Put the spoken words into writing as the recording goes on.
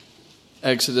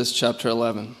Exodus chapter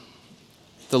 11.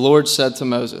 The Lord said to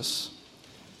Moses,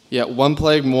 "Yet one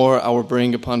plague more I will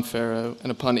bring upon Pharaoh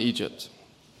and upon Egypt.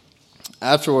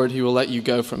 Afterward he will let you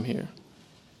go from here.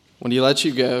 When he lets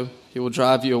you go, he will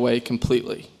drive you away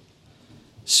completely.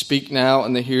 Speak now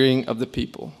in the hearing of the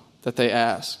people, that they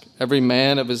ask, every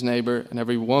man of his neighbor and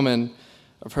every woman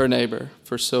of her neighbor,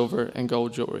 for silver and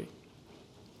gold jewelry."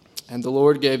 And the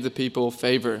Lord gave the people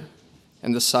favor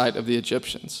in the sight of the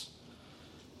Egyptians.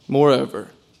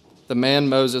 Moreover, the man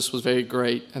Moses was very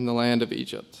great in the land of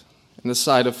Egypt, in the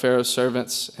sight of Pharaoh's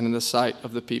servants and in the sight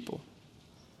of the people.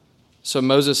 So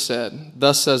Moses said,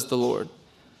 "Thus says the Lord,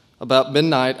 about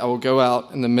midnight I will go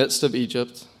out in the midst of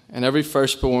Egypt, and every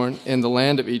firstborn in the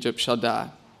land of Egypt shall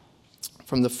die,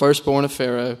 from the firstborn of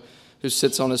Pharaoh who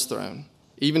sits on his throne,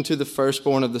 even to the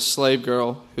firstborn of the slave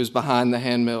girl who is behind the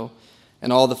handmill,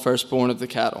 and all the firstborn of the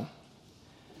cattle.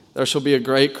 There shall be a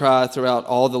great cry throughout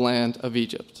all the land of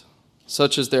Egypt,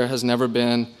 such as there has never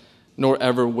been, nor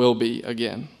ever will be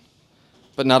again.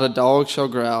 But not a dog shall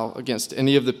growl against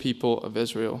any of the people of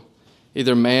Israel,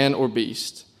 either man or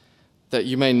beast, that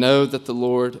you may know that the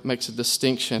Lord makes a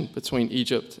distinction between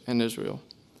Egypt and Israel.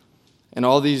 And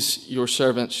all these your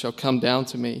servants shall come down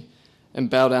to me and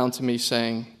bow down to me,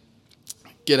 saying,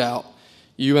 'Get out,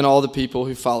 you and all the people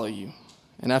who follow you.'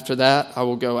 And after that I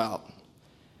will go out."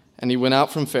 And he went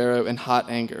out from Pharaoh in hot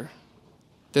anger.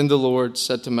 Then the Lord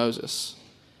said to Moses,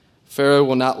 "Pharaoh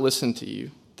will not listen to you,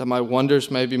 that my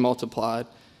wonders may be multiplied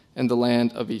in the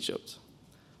land of Egypt."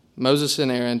 Moses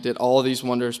and Aaron did all these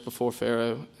wonders before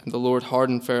Pharaoh, and the Lord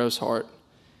hardened Pharaoh's heart,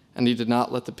 and he did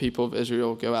not let the people of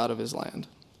Israel go out of his land.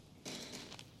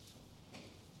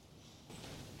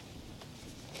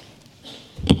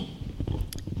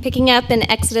 Picking up in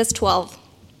Exodus 12.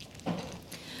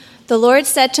 The Lord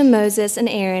said to Moses and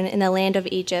Aaron in the land of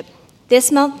Egypt, "This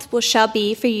month shall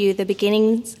be for you the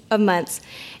beginnings of months.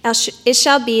 It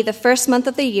shall be the first month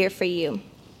of the year for you.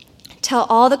 Tell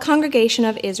all the congregation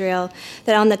of Israel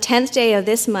that on the 10th day of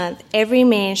this month every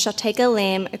man shall take a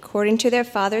lamb according to their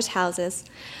father's houses,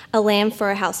 a lamb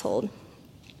for a household.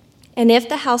 And if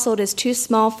the household is too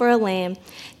small for a lamb,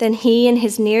 then he and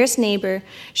his nearest neighbor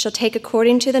shall take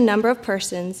according to the number of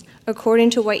persons,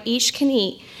 according to what each can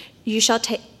eat. You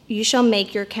shall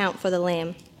make your count for the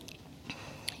lamb.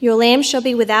 Your lamb shall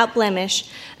be without blemish,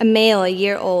 a male a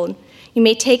year old. You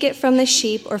may take it from the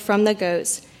sheep or from the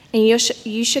goats, and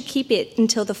you shall keep it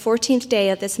until the 14th day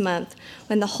of this month,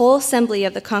 when the whole assembly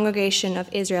of the congregation of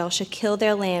Israel shall kill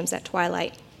their lambs at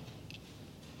twilight.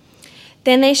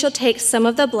 Then they shall take some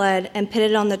of the blood and put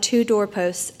it on the 2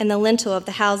 doorposts and the lintel of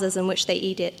the houses in which they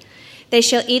eat it. They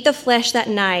shall eat the flesh that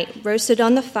night, roasted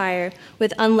on the fire,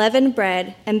 with unleavened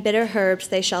bread and bitter herbs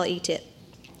they shall eat it.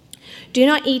 Do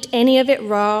not eat any of it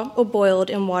raw or boiled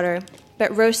in water,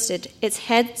 but roasted, its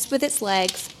heads with its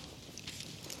legs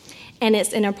and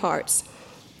its inner parts.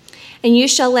 And you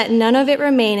shall let none of it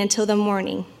remain until the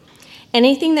morning.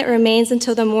 Anything that remains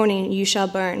until the morning you shall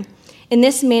burn. In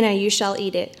this manner you shall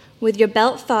eat it, with your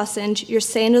belt fastened, your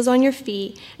sandals on your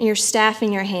feet, and your staff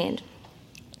in your hand.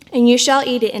 And you shall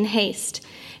eat it in haste.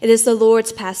 It is the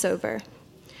Lord's Passover.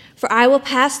 For I will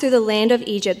pass through the land of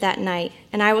Egypt that night,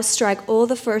 and I will strike all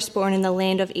the firstborn in the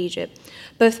land of Egypt.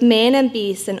 Both man and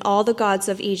beast and all the gods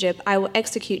of Egypt I will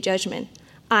execute judgment.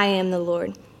 I am the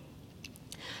Lord.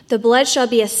 The blood shall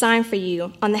be a sign for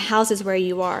you on the houses where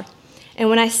you are. And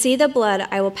when I see the blood,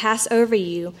 I will pass over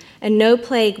you, and no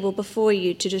plague will befall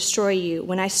you to destroy you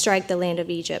when I strike the land of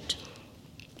Egypt.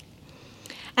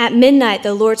 At midnight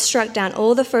the Lord struck down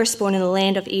all the firstborn in the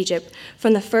land of Egypt,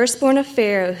 from the firstborn of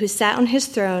Pharaoh who sat on his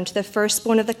throne to the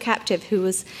firstborn of the captive who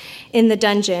was in the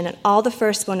dungeon, and all the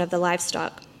firstborn of the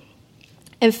livestock.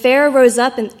 And Pharaoh rose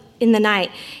up in the night,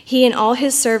 he and all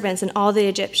his servants and all the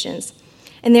Egyptians.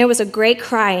 And there was a great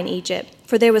cry in Egypt,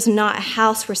 for there was not a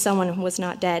house where someone was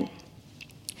not dead.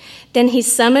 Then he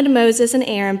summoned Moses and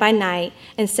Aaron by night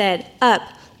and said, "Up,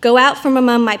 go out from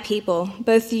among my people,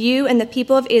 both you and the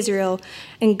people of Israel,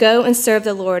 and go and serve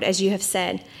the Lord as you have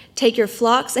said. Take your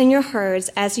flocks and your herds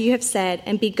as you have said,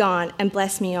 and be gone, and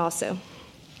bless me also."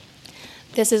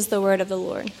 This is the word of the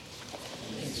Lord.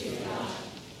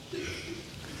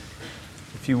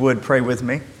 If you would, pray with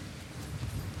me.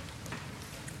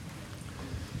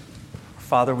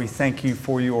 Father, we thank you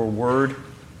for your word.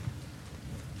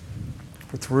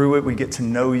 For through it we get to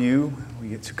know you. We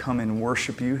get to come and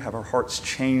worship you, have our hearts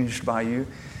changed by you.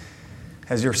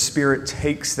 As your Spirit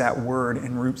takes that word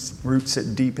and roots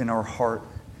it deep in our heart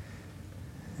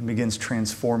and begins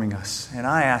transforming us. And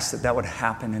I ask that that would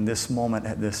happen in this moment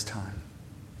at this time.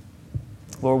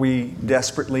 Lord, we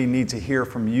desperately need to hear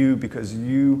from you because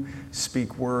you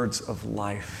speak words of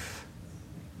life.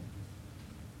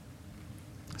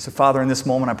 So, Father, in this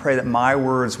moment, I pray that my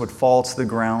words would fall to the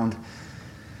ground,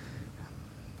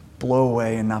 blow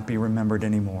away, and not be remembered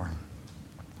anymore.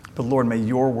 But, Lord, may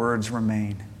your words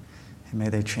remain, and may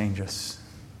they change us.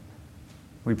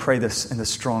 We pray this in the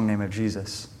strong name of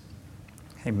Jesus.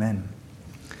 Amen.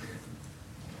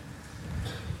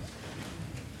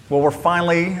 Well, we're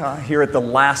finally here at the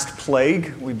last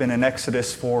plague. We've been in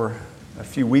Exodus for a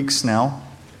few weeks now.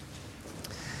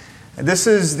 This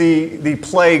is the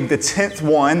plague, the 10th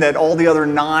one that all the other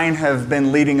 9 have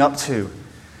been leading up to.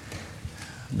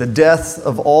 The death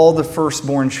of all the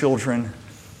firstborn children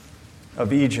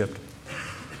of Egypt.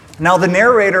 Now, the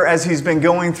narrator, as he's been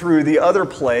going through the other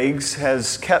plagues,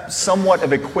 has kept somewhat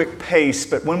of a quick pace,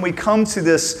 but when we come to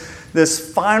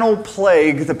this final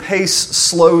plague, the pace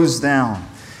slows down.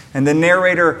 And the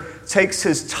narrator takes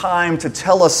his time to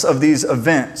tell us of these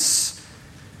events,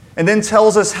 and then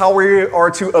tells us how we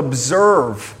are to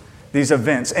observe these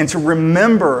events and to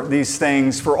remember these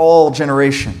things for all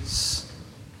generations.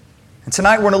 And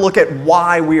tonight we're going to look at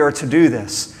why we are to do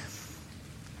this.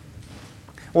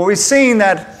 Well, we've seen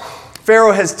that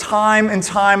Pharaoh has time and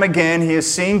time again, he has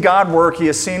seen God work, he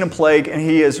has seen a plague, and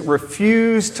he has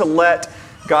refused to let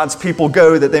God's people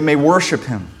go that they may worship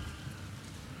him.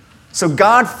 So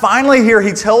God finally here,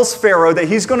 he tells Pharaoh that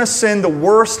he's going to send the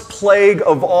worst plague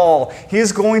of all. He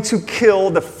is going to kill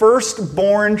the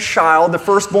firstborn child, the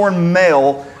firstborn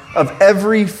male of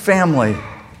every family.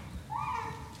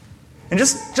 And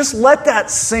just let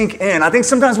that sink in. I think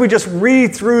sometimes we just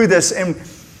read through this and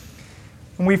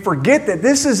we forget that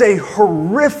this is a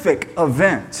horrific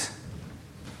event.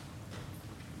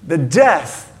 The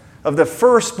death of the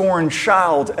firstborn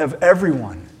child of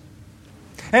everyone.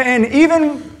 And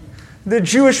even the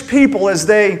Jewish people, as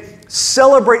they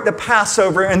celebrate the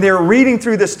Passover and they're reading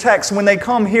through this text, when they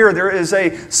come here, there is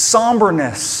a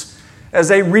somberness as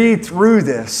they read through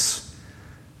this,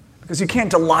 because you can't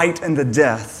delight in the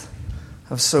death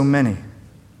of so many.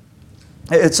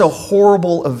 It's a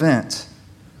horrible event.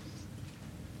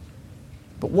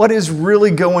 But what is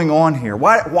really going on here?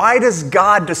 Why does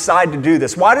God decide to do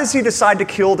this? Why does he decide to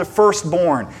kill the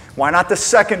firstborn? Why not the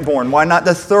secondborn? Why not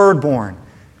the thirdborn?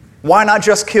 Why not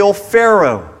just kill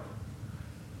Pharaoh?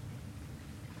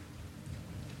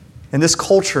 In this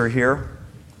culture here,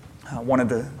 one of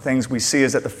the things we see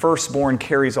is that the firstborn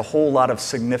carries a whole lot of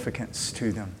significance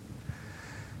to them.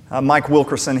 Mike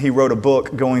Wilkerson, he wrote a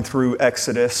book going through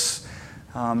Exodus.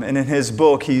 And in his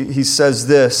book, he says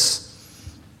this.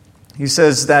 He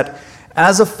says that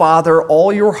as a father,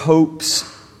 all your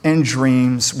hopes and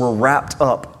dreams were wrapped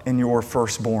up in your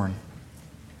firstborn.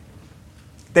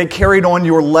 They carried on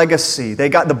your legacy. They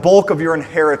got the bulk of your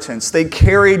inheritance. They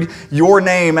carried your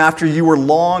name after you were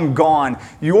long gone.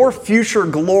 Your future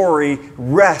glory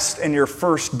rests in your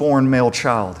firstborn male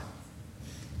child.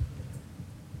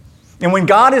 And when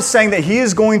God is saying that he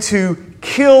is going to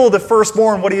kill the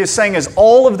firstborn, what he is saying is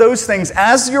all of those things,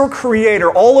 as your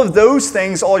creator, all of those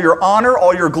things, all your honor,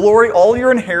 all your glory, all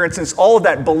your inheritance, all of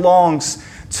that belongs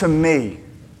to me.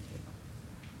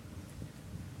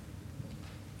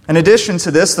 In addition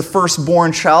to this, the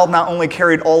firstborn child not only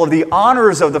carried all of the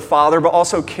honors of the father, but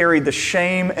also carried the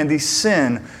shame and the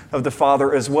sin of the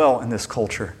father as well in this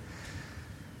culture.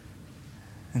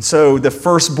 And so the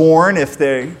firstborn, if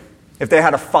they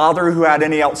had a father who had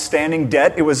any outstanding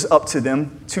debt, it was up to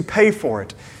them to pay for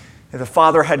it. If the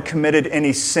father had committed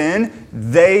any sin,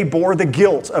 they bore the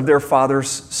guilt of their father's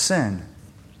sin.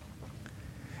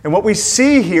 And what we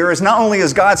see here is not only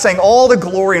is God saying all the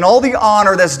glory and all the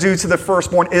honor that's due to the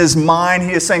firstborn is mine,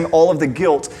 he is saying all of the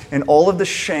guilt and all of the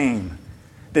shame,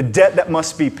 the debt that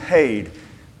must be paid,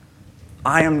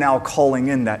 I am now calling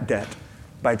in that debt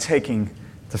by taking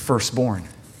the firstborn.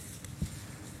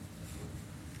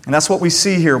 And that's what we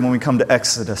see here when we come to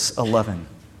Exodus 11.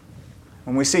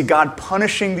 When we see God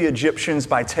punishing the Egyptians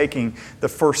by taking the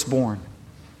firstborn.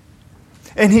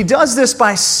 And he does this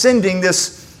by sending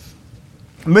this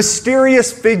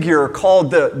mysterious figure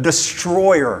called the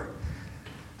destroyer.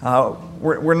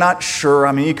 We're not sure.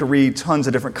 I mean, you can read tons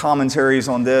of different commentaries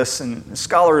on this, and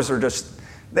scholars are just,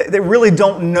 they really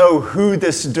don't know who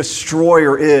this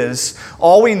destroyer is.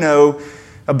 All we know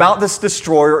about this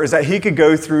destroyer is that he could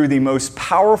go through the most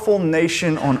powerful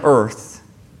nation on earth.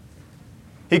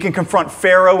 He can confront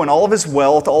Pharaoh and all of his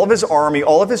wealth, all of his army,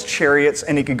 all of his chariots,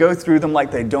 and he could go through them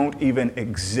like they don't even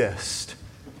exist.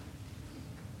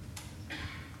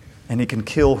 And he can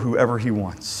kill whoever he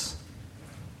wants.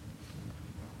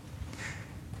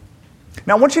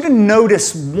 Now, I want you to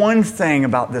notice one thing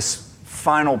about this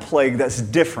final plague that's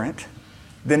different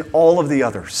than all of the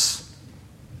others.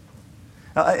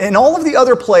 In all of the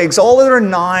other plagues, all of the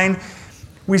 9,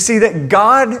 we see that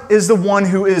God is the one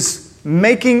who is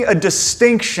making a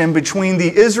distinction between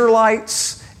the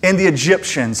Israelites and the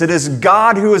Egyptians. It is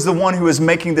God who is the one who is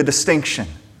making the distinction.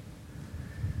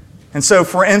 And so,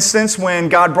 for instance, when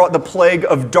God brought the plague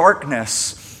of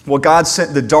darkness, well, God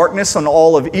sent the darkness on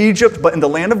all of Egypt, but in the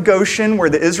land of Goshen, where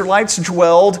the Israelites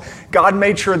dwelled, God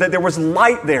made sure that there was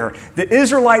light there. The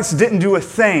Israelites didn't do a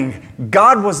thing.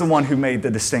 God was the one who made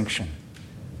the distinction.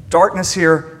 Darkness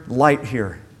here, light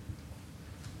here.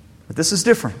 But this is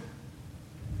different.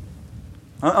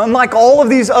 Unlike all of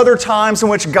these other times in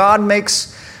which God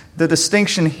makes the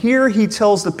distinction, here He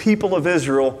tells the people of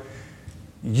Israel,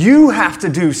 you have to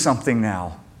do something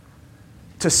now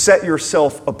to set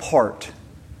yourself apart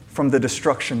from the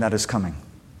destruction that is coming.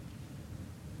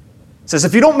 It says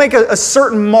if you don't make a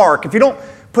certain mark, if you don't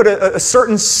put a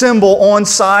certain symbol on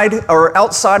side or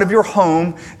outside of your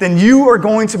home, then you are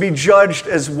going to be judged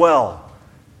as well.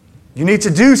 You need to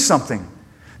do something.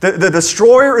 The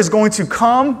destroyer is going to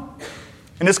come,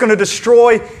 and it's going to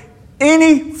destroy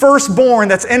any firstborn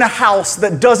that's in a house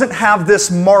that doesn't have this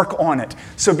mark on it.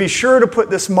 So be sure to put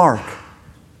this mark.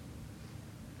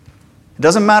 It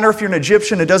doesn't matter if you're an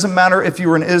Egyptian. It doesn't matter if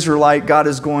you're an Israelite. God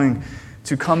is going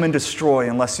to come and destroy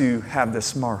unless you have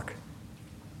this mark.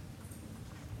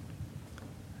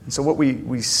 And so what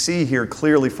we see here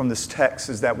clearly from this text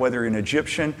is that whether you're an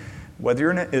Egyptian, whether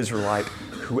you're an Israelite,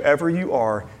 whoever you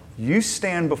are, you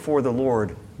stand before the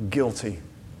Lord guilty.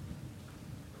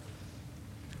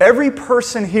 Every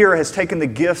person here has taken the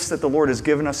gifts that the Lord has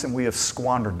given us and we have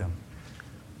squandered them.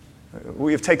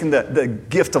 We have taken the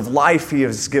gift of life He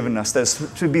has given us,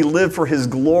 that's to be lived for His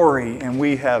glory, and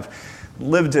we have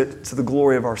lived it to the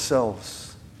glory of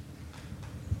ourselves.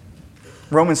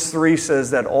 Romans 3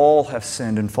 says that all have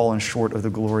sinned and fallen short of the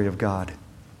glory of God.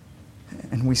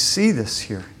 And we see this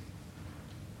here.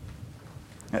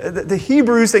 The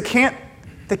Hebrews, they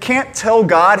can't tell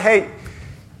God, hey,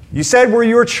 you said we're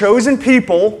your chosen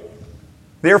people,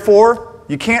 therefore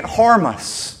you can't harm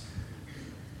us.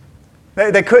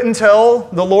 They couldn't tell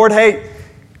the Lord, hey,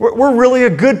 we're really a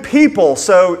good people,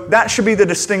 so that should be the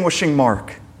distinguishing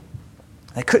mark.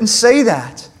 They couldn't say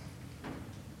that.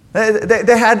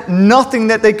 They had nothing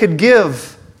that they could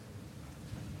give.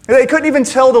 They couldn't even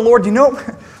tell the Lord,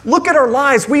 look at our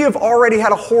lives. We have already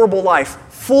had a horrible life,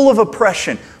 full of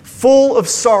oppression, full of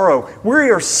sorrow. We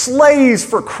are slaves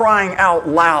for crying out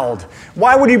loud.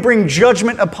 Why would He bring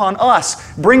judgment upon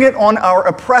us? Bring it on our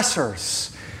oppressors.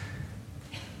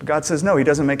 But God says, no, He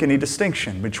doesn't make any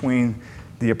distinction between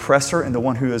the oppressor and the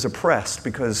one who is oppressed,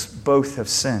 because both have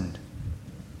sinned.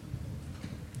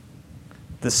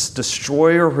 This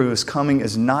destroyer who is coming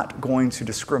is not going to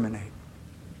discriminate.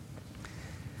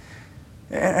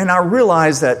 And I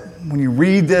realize that when you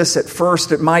read this at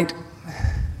first, it might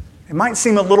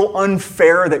seem a little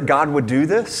unfair that God would do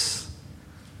this.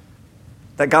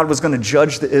 That God was going to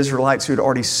judge the Israelites who had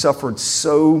already suffered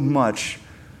so much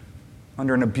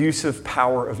under an abusive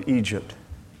power of Egypt.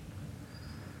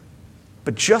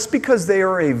 But just because they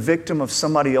are a victim of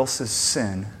somebody else's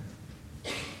sin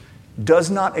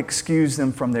does not excuse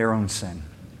them from their own sin.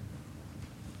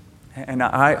 And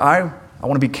I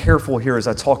want to be careful here as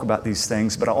I talk about these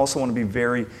things, but I also want to be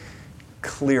very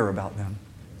clear about them.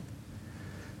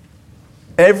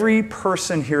 Every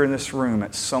person here in this room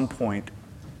at some point,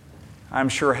 I'm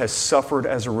sure, has suffered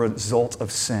as a result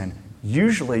of sin.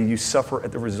 Usually you suffer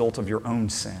at the result of your own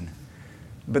sin.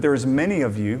 But there's many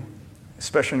of you,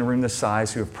 especially in a room this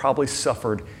size, who have probably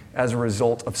suffered as a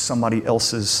result of somebody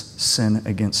else's sin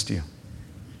against you.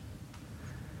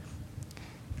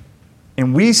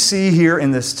 And we see here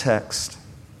in this text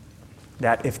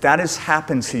that if that has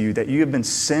happened to you, that you have been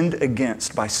sinned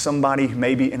against by somebody who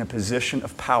may be in a position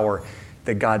of power,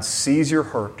 that God sees your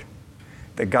hurt,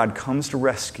 that God comes to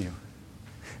rescue,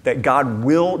 that God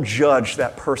will judge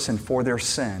that person for their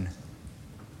sin.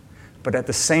 But at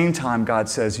the same time, God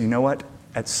says, you know what?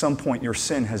 At some point, your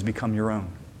sin has become your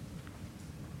own.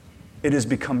 It has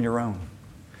become your own.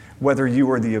 Whether you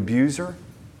are the abuser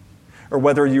or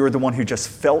whether you are the one who just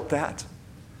felt that,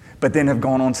 but then have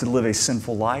gone on to live a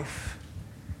sinful life.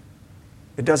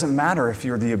 It doesn't matter if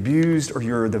you're the abused or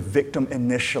you're the victim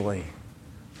initially.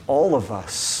 All of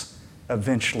us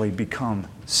eventually become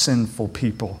sinful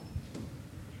people.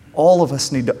 All of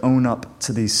us need to own up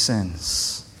to these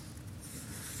sins.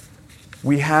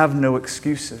 We have no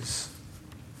excuses.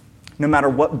 No matter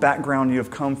what background you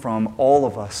have come from, all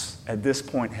of us at this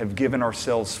point have given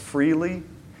ourselves freely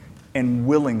and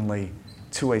willingly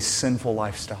to a sinful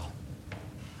lifestyle.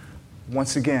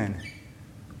 Once again,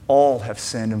 all have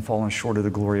sinned and fallen short of the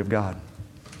glory of God.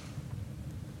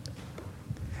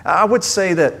 I would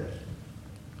say that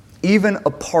even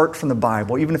apart from the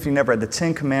Bible, even if you never had the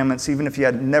Ten Commandments, even if you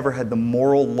had never had the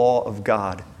moral law of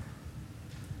God,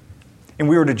 and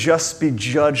we were to just be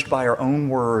judged by our own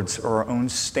words or our own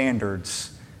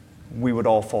standards, we would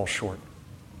all fall short.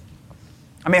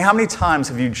 I mean, how many times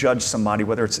have you judged somebody,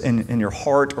 whether it's in your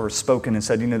heart or spoken, and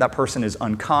said, that person is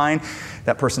unkind,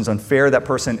 that person's unfair, that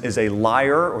person is a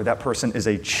liar, or that person is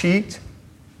a cheat,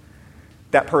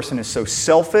 that person is so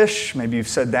selfish, maybe you've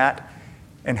said that.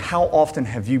 And how often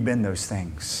have you been those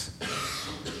things?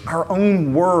 Our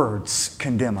own words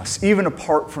condemn us. Even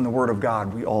apart from the Word of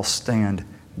God, we all stand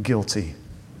guilty.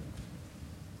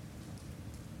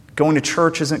 Going to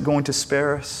church isn't going to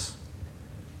spare us.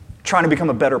 Trying to become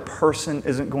a better person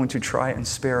isn't going to try and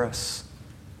spare us.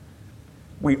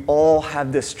 We all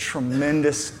have this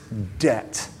tremendous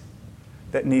debt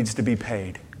that needs to be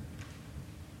paid.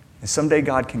 And someday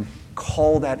God can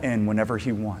call that in whenever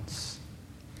He wants.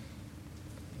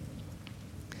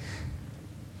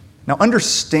 Now,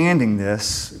 understanding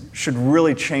this should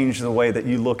really change the way that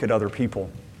you look at other people.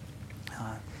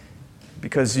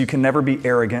 Because you can never be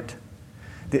arrogant.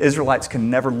 The Israelites can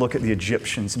never look at the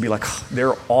Egyptians and be like,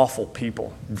 they're awful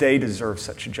people. They deserve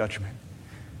such a judgment.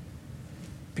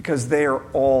 Because they are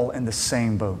all in the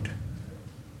same boat.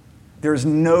 There's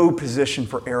no position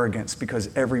for arrogance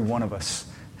because every one of us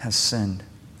has sinned.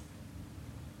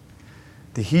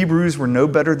 The Hebrews were no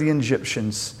better than the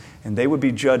Egyptians, and they would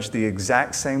be judged the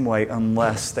exact same way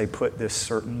unless they put this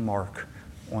certain mark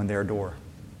on their door.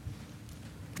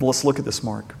 Well, let's look at this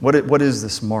mark. What is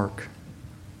this mark?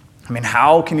 I mean,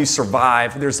 how can you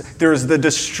survive? There's the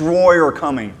destroyer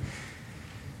coming.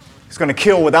 He's going to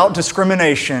kill without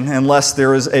discrimination unless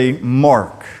there is a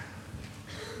mark.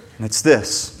 And it's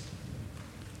this.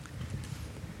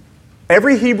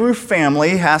 Every Hebrew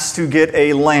family has to get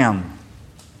a lamb.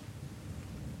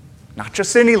 Not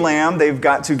just any lamb. They've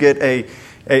got to get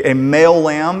a male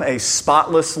lamb, a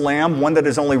spotless lamb, one that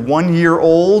is only 1 year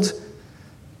old.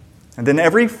 And then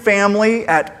every family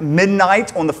at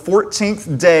midnight on the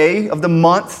 14th day of the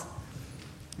month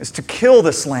is to kill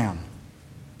this lamb.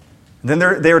 And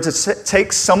then they are to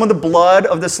take some of the blood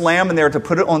of this lamb and they are to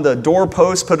put it on the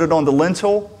doorpost, put it on the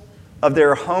lintel of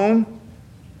their home.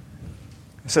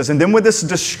 It says, and then when this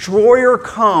destroyer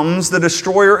comes, the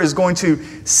destroyer is going to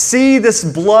see this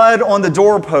blood on the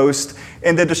doorpost,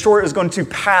 and the destroyer is going to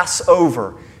pass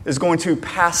over, is going to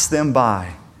pass them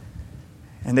by,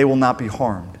 and they will not be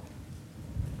harmed.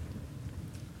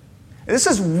 This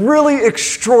is really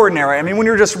extraordinary. I mean, when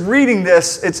you're just reading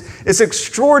this, it's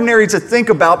extraordinary to think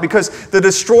about because the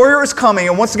destroyer is coming.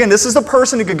 And once again, this is the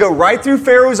person who could go right through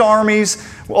Pharaoh's armies.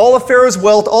 All of Pharaoh's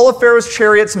wealth, all of Pharaoh's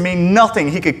chariots mean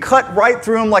nothing. He could cut right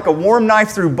through them like a warm knife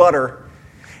through butter.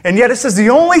 And yet it says the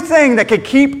only thing that could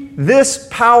keep this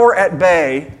power at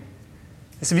bay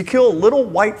is if you kill a little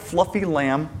white fluffy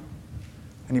lamb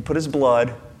and you put his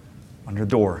blood on your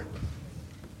door.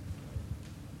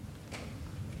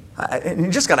 And you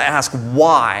just got to ask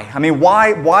why. I mean,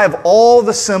 why of all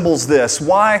the symbols this?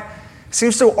 Why? It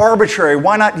seems so arbitrary.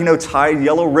 Why not, tie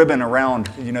yellow ribbon around,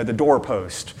 the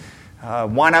doorpost?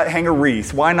 Why not hang a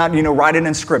wreath? Why not, write an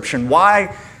inscription?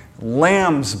 Why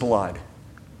lamb's blood?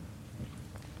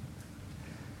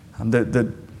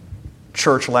 The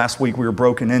church last week we were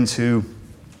broken into,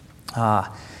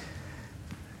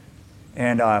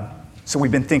 so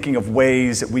we've been thinking of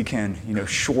ways that we can,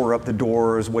 shore up the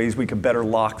doors, ways we can better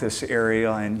lock this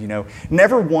area, and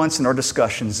never once in our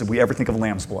discussions did we ever think of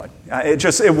lamb's blood.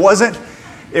 It wasn't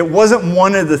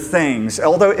one of the things.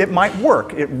 Although it might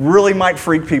work, it really might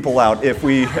freak people out if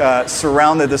we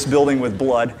surrounded this building with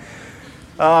blood.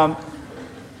 But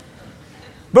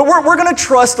we're going to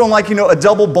trust on a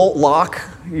double bolt lock,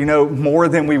 more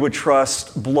than we would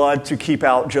trust blood to keep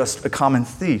out just a common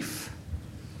thief.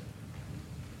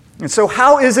 And so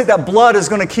how is it that blood is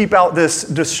going to keep out this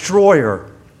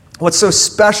destroyer? What's so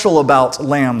special about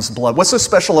lamb's blood? What's so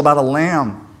special about a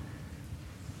lamb?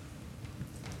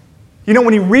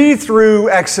 When you read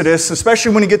through Exodus,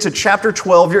 especially when you get to chapter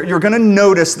 12, you're going to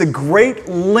notice the great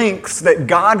lengths that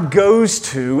God goes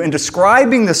to in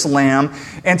describing this lamb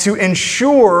and to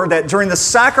ensure that during the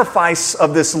sacrifice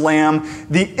of this lamb,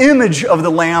 the image of the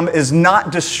lamb is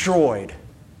not destroyed.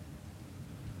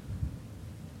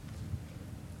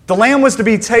 The lamb was to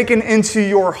be taken into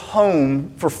your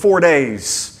home for 4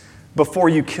 days before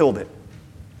you killed it.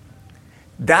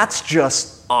 That's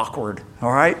just awkward,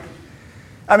 all right?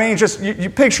 I mean, just you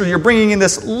picture you're bringing in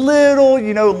this little,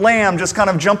 lamb just kind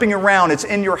of jumping around. It's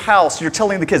in your house. You're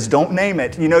telling the kids, don't name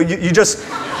it. You just...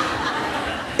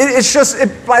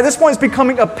 by this point, it's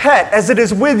becoming a pet as it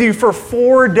is with you for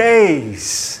 4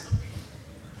 days.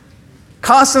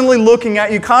 constantly looking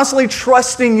at you, constantly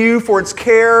trusting you for its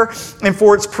care and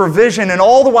for its provision, and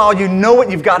all the while you know what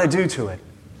you've got to do to it.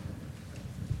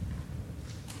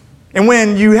 And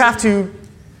when you have to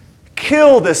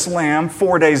kill this lamb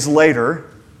 4 days later,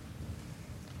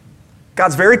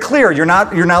 God's very clear. You're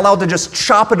not allowed to just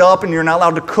chop it up, and you're not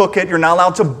allowed to cook it. You're not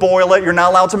allowed to boil it. You're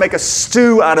not allowed to make a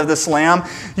stew out of this lamb.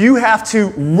 You have to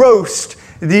roast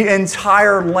the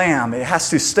entire lamb. It has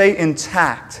to stay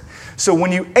intact. So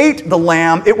when you ate the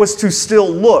lamb, it was to still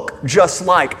look just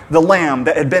like the lamb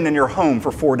that had been in your home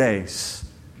for 4 days.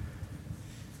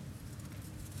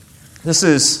 This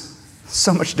is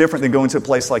so much different than going to a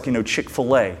place like,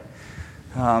 Chick-fil-A.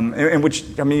 In which,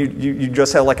 you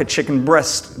just have like a chicken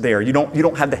breast there. You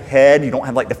don't have the head, you don't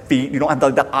have like the feet, you don't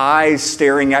have the eyes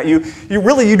staring at you.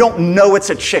 You don't know it's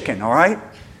a chicken, all right?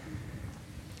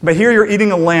 But here you're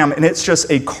eating a lamb, and it's just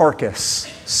a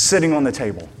carcass sitting on the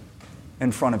table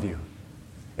in front of you.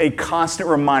 A constant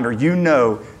reminder. You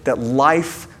know that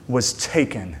life was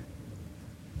taken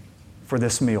for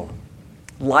this meal.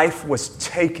 Life was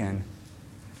taken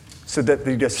so that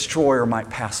the destroyer might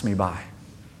pass me by.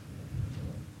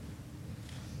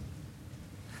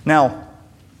 Now,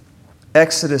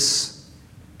 Exodus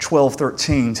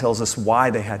 12:13 tells us why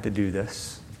they had to do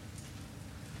this.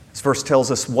 This verse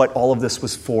tells us what all of this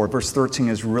was for. Verse 13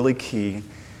 is really key.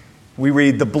 We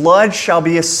read, "The blood shall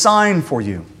be a sign for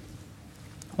you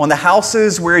on the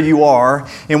houses where you are,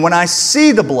 and when I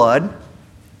see the blood,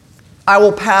 I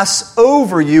will pass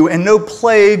over you, and no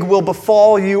plague will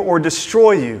befall you or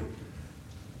destroy you."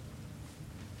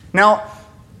 Now,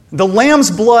 the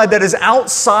lamb's blood that is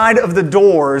outside of the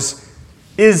doors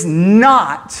is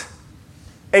not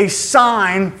a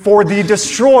sign for the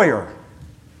destroyer.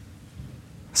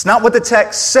 It's not what the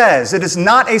text says. It is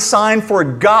not a sign for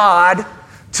God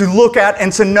to look at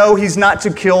and to know He's not to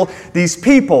kill these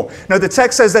people. No, the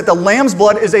text says that the lamb's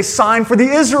blood is a sign for the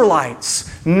Israelites,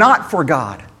 not for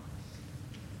God.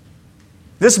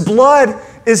 This blood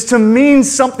is to mean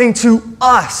something to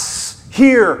us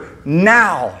here,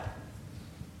 now.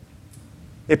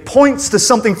 It points to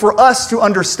something for us to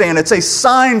understand. It's a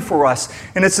sign for us.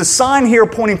 And it's a sign here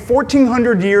pointing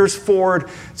 1,400 years forward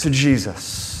to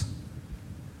Jesus.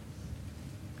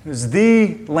 It is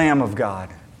the Lamb of God.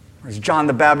 As John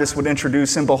the Baptist would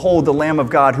introduce him, "Behold, the Lamb of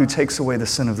God who takes away the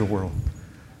sin of the world."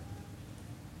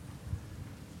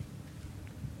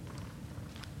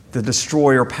 The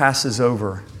destroyer passes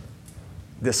over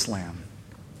this lamb.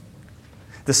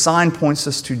 The sign points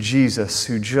us to Jesus,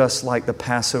 who just like the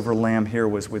Passover lamb here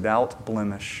was without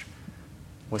blemish,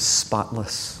 was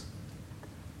spotless,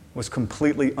 was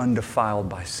completely undefiled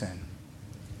by sin.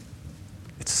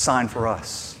 It's a sign for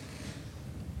us.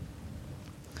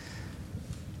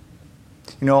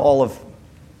 All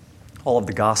of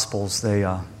the Gospels, they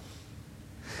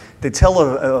tell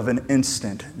of an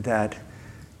instant that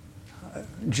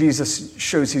Jesus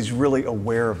shows He's really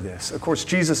aware of this. Of course,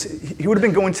 Jesus, He would have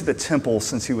been going to the temple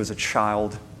since He was a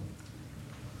child.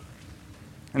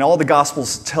 And all the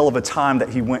Gospels tell of a time that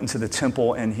He went into the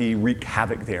temple and He wreaked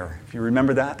havoc there. If you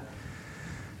remember that?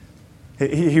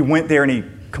 He went there and He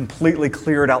completely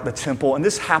cleared out the temple. And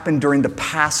this happened during the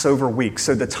Passover week.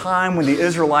 So the time when the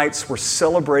Israelites were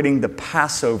celebrating the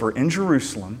Passover in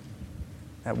Jerusalem,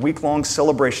 that week-long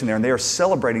celebration there, and they are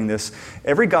celebrating this.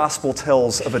 Every gospel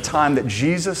tells of a time that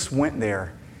Jesus went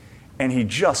there and He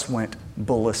just went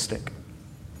ballistic.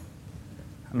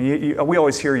 We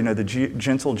always hear, the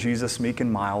gentle Jesus, meek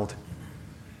and mild.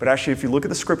 But actually, if you look at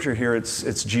the scripture here,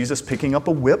 it's Jesus picking up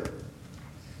a whip,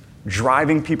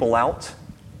 driving people out.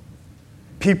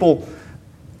 People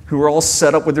who are all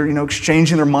set up with their,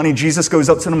 exchanging their money. Jesus goes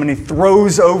up to them and He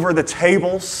throws over the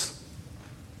tables.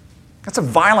 That's a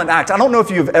violent act. I don't know if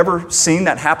you've ever seen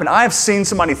that happen. I have seen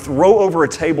somebody throw over a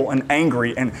table and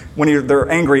when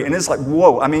they're angry, and it's like,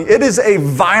 whoa. It is a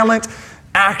violent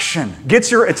action.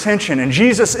 Gets your attention. And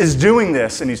Jesus is doing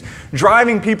this, and He's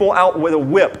driving people out with a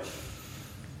whip.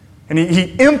 And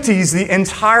he empties the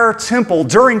entire temple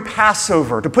during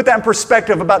Passover. To put that in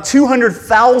perspective, about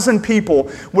 200,000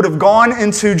 people would have gone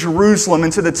into Jerusalem,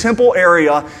 into the temple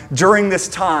area during this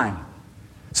time.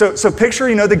 So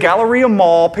picture, the Galleria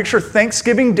Mall, picture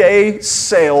Thanksgiving Day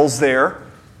sales there.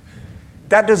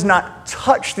 That does not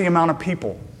touch the amount of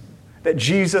people that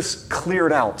Jesus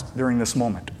cleared out during this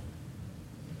moment.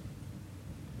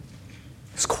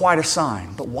 It's quite a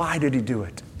sign, but why did He do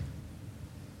it?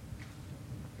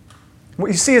 What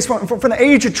you see is from the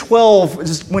age of 12,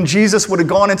 is when Jesus would have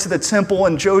gone into the temple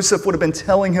and Joseph would have been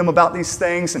telling him about these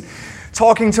things and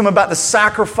talking to him about the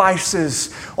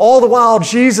sacrifices. All the while,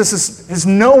 Jesus is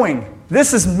knowing,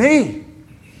 this is me.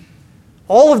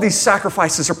 All of these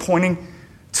sacrifices are pointing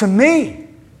to me.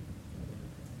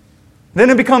 Then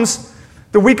it becomes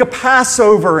the week of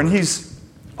Passover, and he's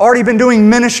already been doing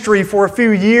ministry for a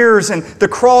few years, and the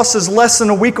cross is less than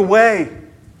a week away.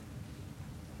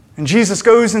 And Jesus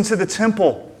goes into the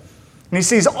temple, and he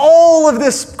sees all of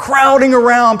this crowding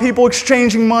around, people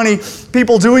exchanging money,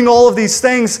 people doing all of these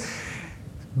things,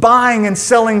 buying and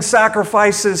selling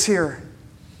sacrifices here.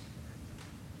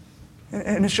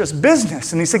 And it's just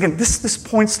business. And he's thinking, this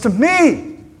points to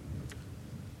me.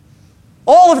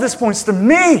 All of this points to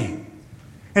me.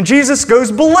 And Jesus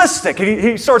goes ballistic.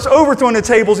 He starts overthrowing the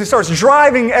tables. He starts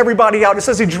driving everybody out. It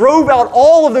says he drove out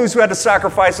all of those who had the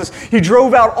sacrifices. He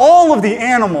drove out all of the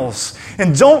animals.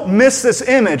 And don't miss this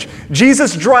image.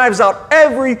 Jesus drives out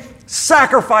every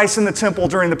sacrifice in the temple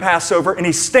during the Passover, and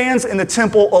he stands in the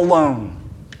temple alone.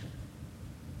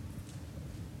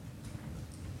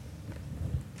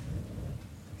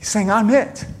 He's saying, I'm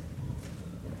it.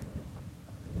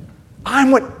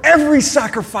 I'm what every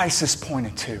sacrifice is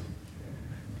pointed to.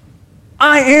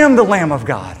 I am the Lamb of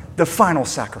God, the final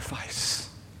sacrifice.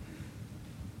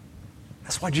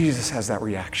 That's why Jesus has that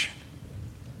reaction.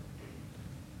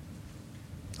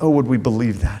 Oh, would we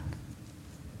believe that?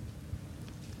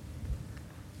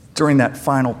 During that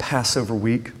final Passover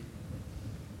week,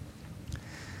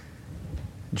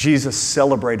 Jesus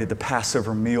celebrated the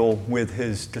Passover meal with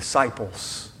his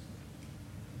disciples.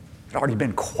 It had already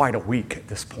been quite a week at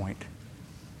this point.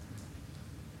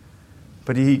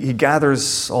 But he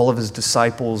gathers all of his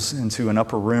disciples into an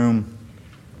upper room,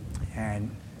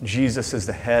 and Jesus, as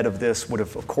the head of this, would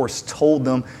have, of course, told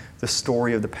them the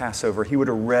story of the Passover. He would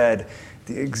have read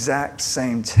the exact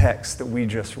same text that we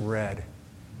just read.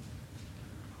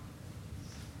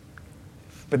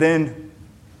 But then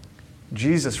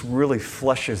Jesus really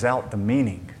fleshes out the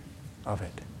meaning of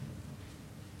it.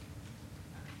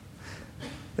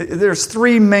 There's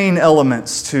three main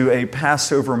elements to a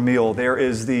Passover meal. There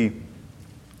is the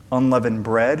unleavened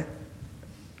bread,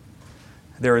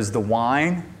 there is the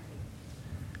wine,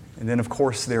 and then, of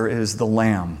course, there is the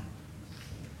lamb.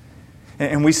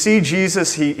 And we see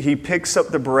Jesus, he picks up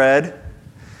the bread,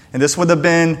 and this would have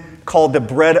been called the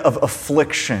bread of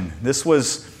affliction. This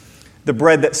was the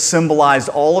bread that symbolized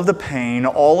all of the pain,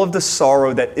 all of the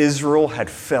sorrow that Israel had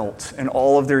felt in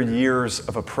all of their years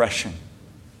of oppression.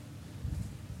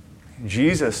 And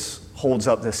Jesus holds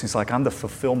up this. He's like, I'm the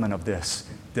fulfillment of this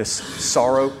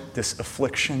sorrow, this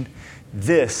affliction.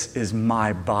 This is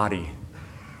my body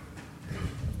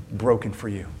broken for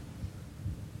you.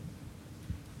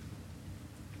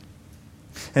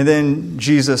 And then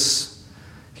Jesus,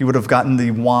 he would have gotten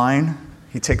the wine.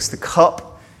 He takes the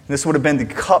cup. This would have been the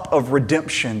cup of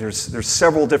redemption. There's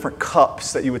several different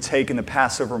cups that you would take in the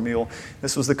Passover meal.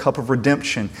 This was the cup of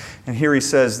redemption. And here he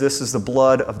says, this is the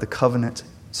blood of the covenant.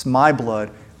 It's my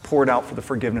blood poured out for the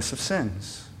forgiveness of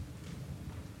sins.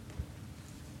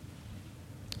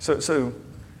 So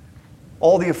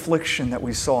all the affliction that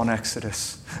we saw in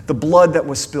Exodus, the blood that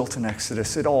was spilt in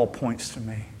Exodus, it all points to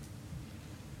me.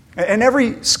 And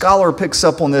every scholar picks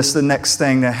up on this. The next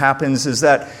thing that happens is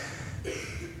that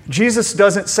Jesus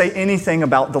doesn't say anything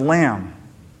about the lamb.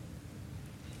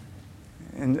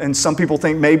 And some people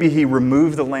think maybe he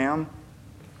removed the lamb,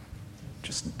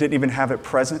 just didn't even have it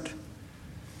present.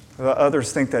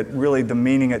 Others think that really the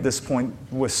meaning at this point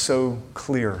was so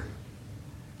clear.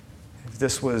 If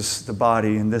this was the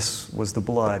body and this was the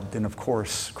blood, then of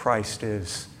course Christ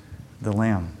is the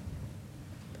lamb.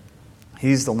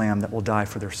 He's the lamb that will die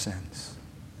for their sins.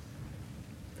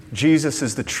 Jesus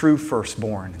is the true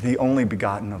firstborn, the only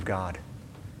begotten of God,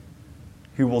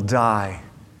 who will die,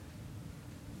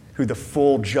 who the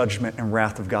full judgment and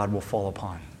wrath of God will fall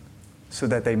upon, so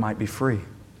that they might be free.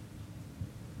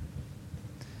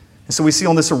 And so we see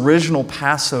on this original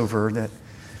Passover that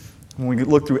when we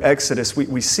look through Exodus,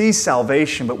 we see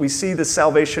salvation, but we see the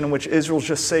salvation in which Israel's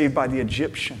just saved by the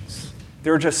Egyptians.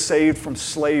 They're just saved from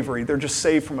slavery. They're just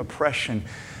saved from oppression.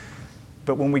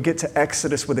 But when we get to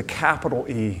Exodus with a capital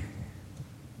E,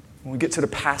 when we get to the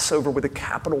Passover with a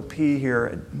capital P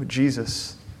here with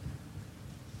Jesus,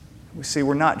 we see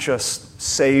we're not just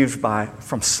saved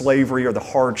from slavery or the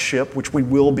hardship, which we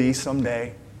will be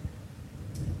someday,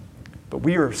 but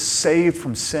we are saved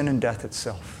from sin and death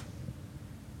itself.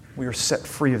 We are set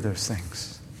free of those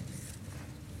things.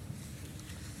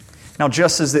 Now,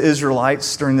 just as the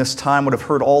Israelites during this time would have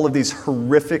heard all of these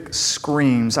horrific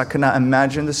screams, I could not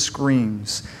imagine the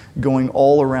screams going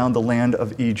all around the land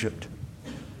of Egypt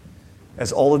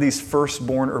as all of these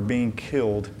firstborn are being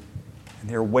killed and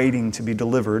they're waiting to be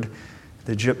delivered,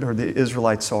 the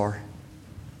Israelites are,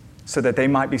 so that they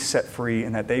might be set free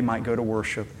and that they might go to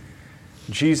worship.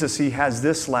 Jesus, he has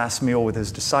this last meal with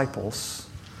his disciples.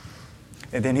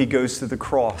 And then he goes to the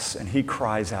cross and he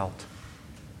cries out.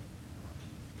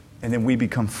 And then we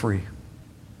become free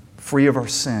of our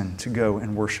sin to go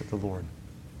and worship the Lord.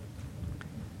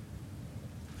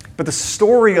 But the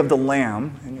story of the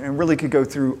Lamb, and really could go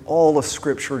through all of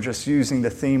Scripture just using the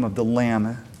theme of the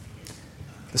Lamb.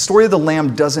 The story of the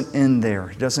Lamb doesn't end there.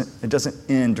 It doesn't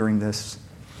end during this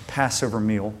Passover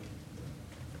meal.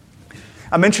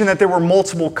 I mentioned that there were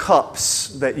multiple cups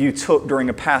that you took during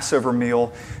a Passover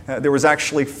meal. There was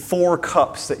actually 4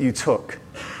 cups that you took.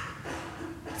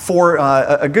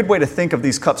 A good way to think of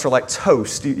these cups are like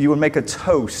toast. You would make a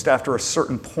toast after a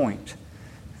certain point,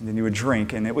 and then you would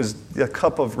drink. And it was the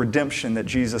cup of redemption that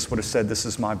Jesus would have said, "This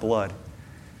is my blood."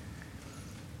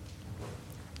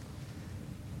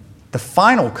 The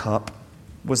final cup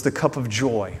was the cup of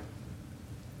joy.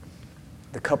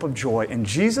 The cup of joy. And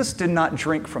Jesus did not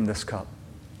drink from this cup.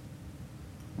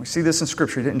 We see this in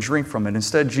Scripture. He didn't drink from it.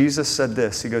 Instead, Jesus said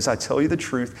this. He goes, "I tell you the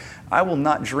truth, I will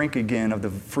not drink again of the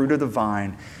fruit of the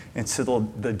vine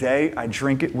until the day I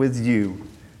drink it with you,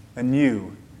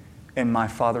 anew, in my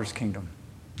Father's kingdom."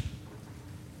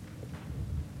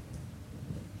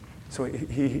 So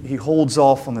he holds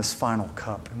off on this final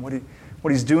cup. And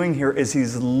what he's doing here is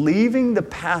he's leaving the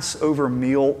Passover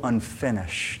meal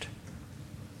unfinished.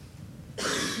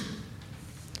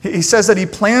 He says that he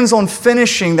plans on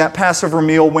finishing that Passover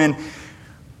meal when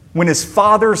his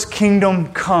Father's kingdom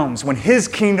comes. When his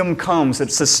kingdom comes,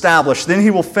 it's established. Then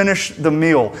he will finish the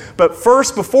meal. But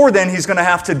first, before then, he's going to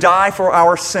have to die for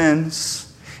our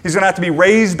sins. He's going to have to be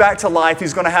raised back to life.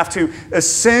 He's going to have to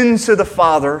ascend to the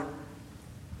Father,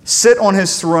 sit on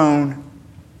his throne,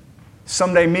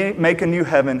 someday make a new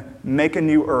heaven, make a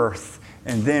new earth,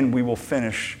 and then we will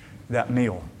finish that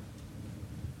meal.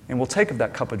 And we'll take of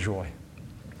that cup of joy.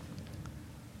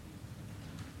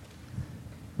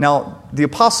 Now, the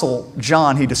Apostle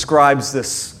John, he describes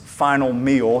this final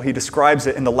meal. He describes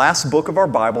it in the last book of our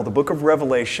Bible, the book of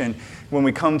Revelation. When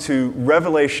we come to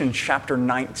Revelation chapter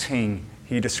 19,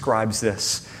 he describes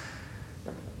this.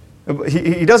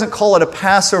 He doesn't call it a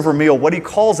Passover meal. What he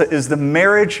calls it is the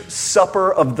marriage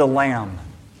supper of the Lamb.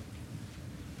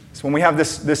 So when we have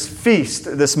this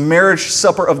feast, this marriage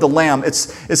supper of the Lamb,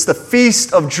 it's the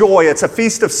feast of joy. It's a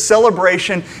feast of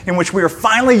celebration in which we are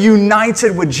finally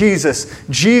united with Jesus.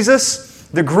 Jesus,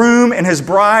 the groom, and his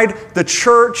bride, the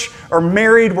church, are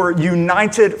married. We're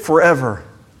united forever.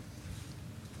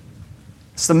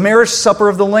 It's the marriage supper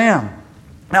of the Lamb.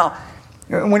 Now,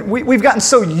 when we've gotten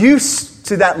so used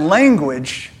to that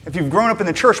language, if you've grown up in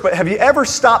the church, but have you ever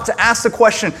stopped to ask the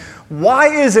question, why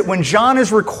is it when John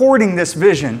is recording this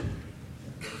vision,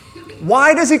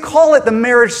 why does he call it the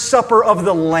marriage supper of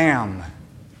the Lamb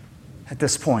at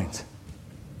this point?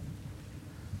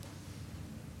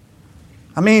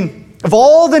 I mean, of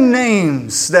all the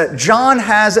names that John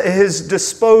has at his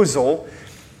disposal,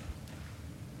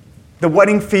 the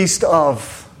wedding feast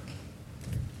of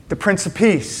the Prince of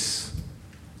Peace,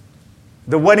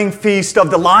 the wedding feast of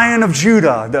the Lion of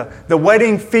Judah, the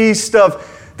wedding feast of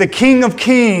the King of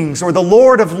Kings or the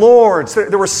Lord of Lords.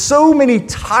 There were so many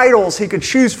titles he could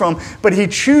choose from, but he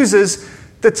chooses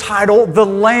the title, the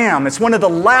Lamb. It's one of the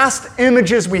last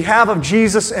images we have of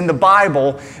Jesus in the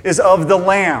Bible is of the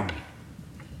Lamb.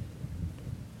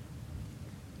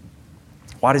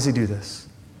 Why does he do this?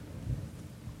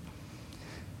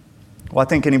 Well, I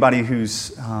think anybody who's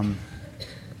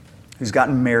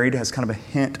gotten married has kind of a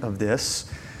hint of this.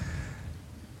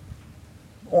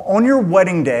 On your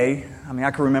wedding day,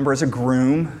 I can remember as a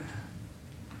groom,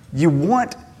 you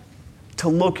want to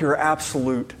look your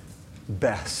absolute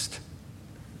best.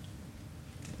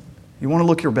 You want to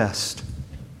look your best.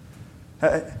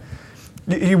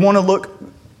 You want to look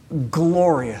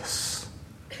glorious.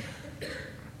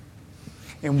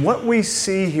 And what we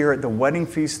see here at the wedding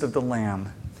feast of the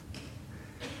Lamb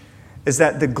is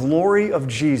that the glory of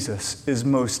Jesus is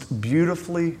most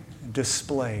beautifully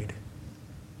displayed.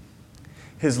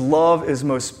 His love is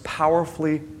most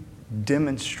powerfully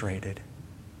demonstrated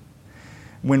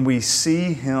when we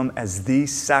see Him as the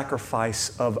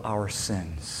sacrifice of our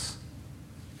sins.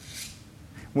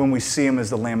 When we see Him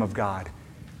as the Lamb of God.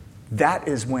 That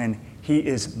is when He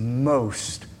is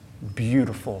most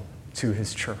beautiful to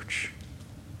His church.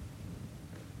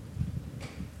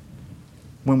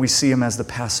 When we see Him as the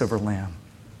Passover Lamb.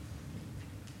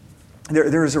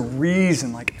 There is a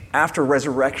reason, like after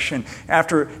resurrection,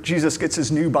 after Jesus gets His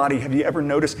new body, have you ever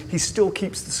noticed He still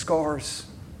keeps the scars?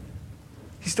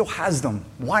 He still has them.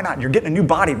 Why not? You're getting a new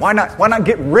body. Why not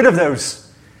get rid of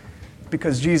those?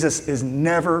 Because Jesus is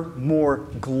never more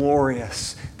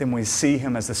glorious than when we see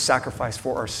Him as the sacrifice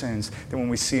for our sins, than when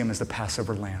we see Him as the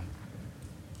Passover Lamb.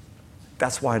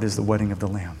 That's why it is the wedding of the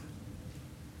Lamb.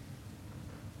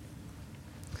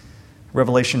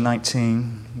 Revelation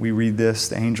 19, we read this.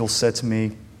 The angel said to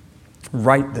me,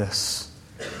 "Write this.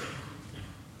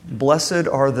 Blessed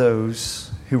are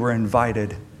those who were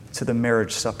invited to the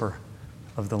marriage supper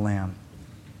of the Lamb."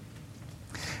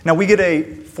 Now, we get a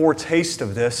foretaste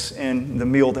of this in the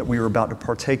meal that we were about to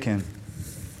partake in.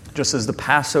 Just as the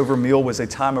Passover meal was a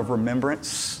time of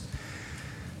remembrance,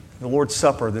 the Lord's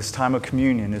Supper, this time of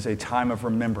communion, is a time of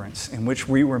remembrance in which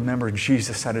we remember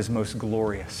Jesus at his most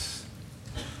glorious,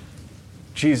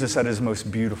 Jesus at his most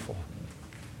beautiful,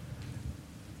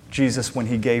 Jesus when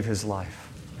he gave his life.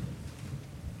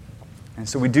 And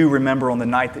so we do remember on the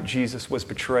night that Jesus was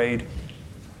betrayed,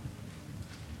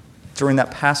 during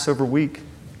that Passover week,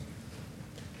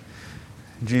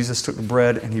 Jesus took the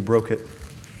bread and he broke it.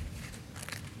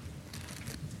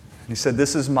 And he said,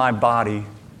 "This is my body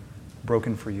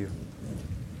broken for you."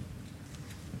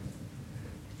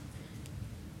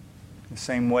 In the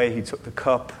same way, he took the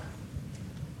cup.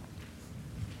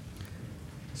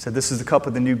 He said, "This is the cup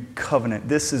of the new covenant.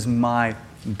 This is my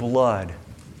blood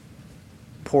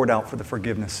poured out for the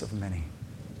forgiveness of many."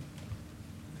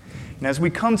 And as we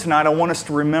come tonight, I want us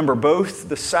to remember both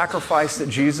the sacrifice that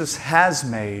Jesus has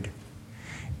made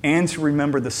and to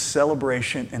remember the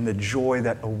celebration and the joy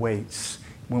that awaits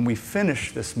when we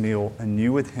finish this meal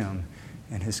anew with him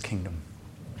and his kingdom.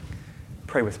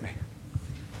 Pray with me.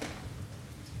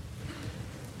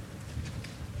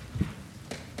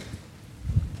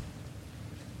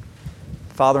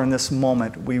 Father, in this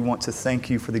moment, we want to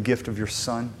thank you for the gift of your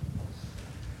Son,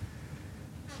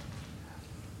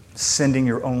 sending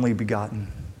your only begotten.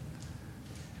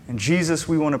 And Jesus,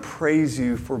 we want to praise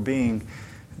you for being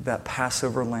that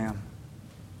Passover lamb.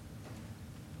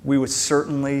 We would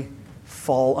certainly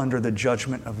fall under the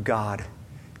judgment of God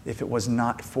if it was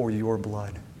not for your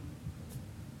blood.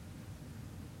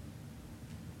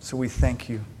 So we thank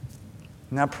you.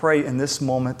 And I pray in this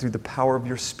moment, through the power of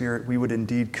your Spirit, we would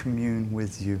indeed commune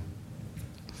with you.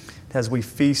 As we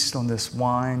feast on this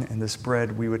wine and this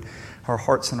bread, our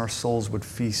hearts and our souls would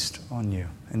feast on you,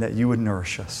 and that you would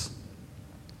nourish us.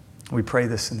 We pray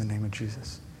this in the name of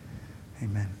Jesus.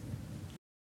 Amen.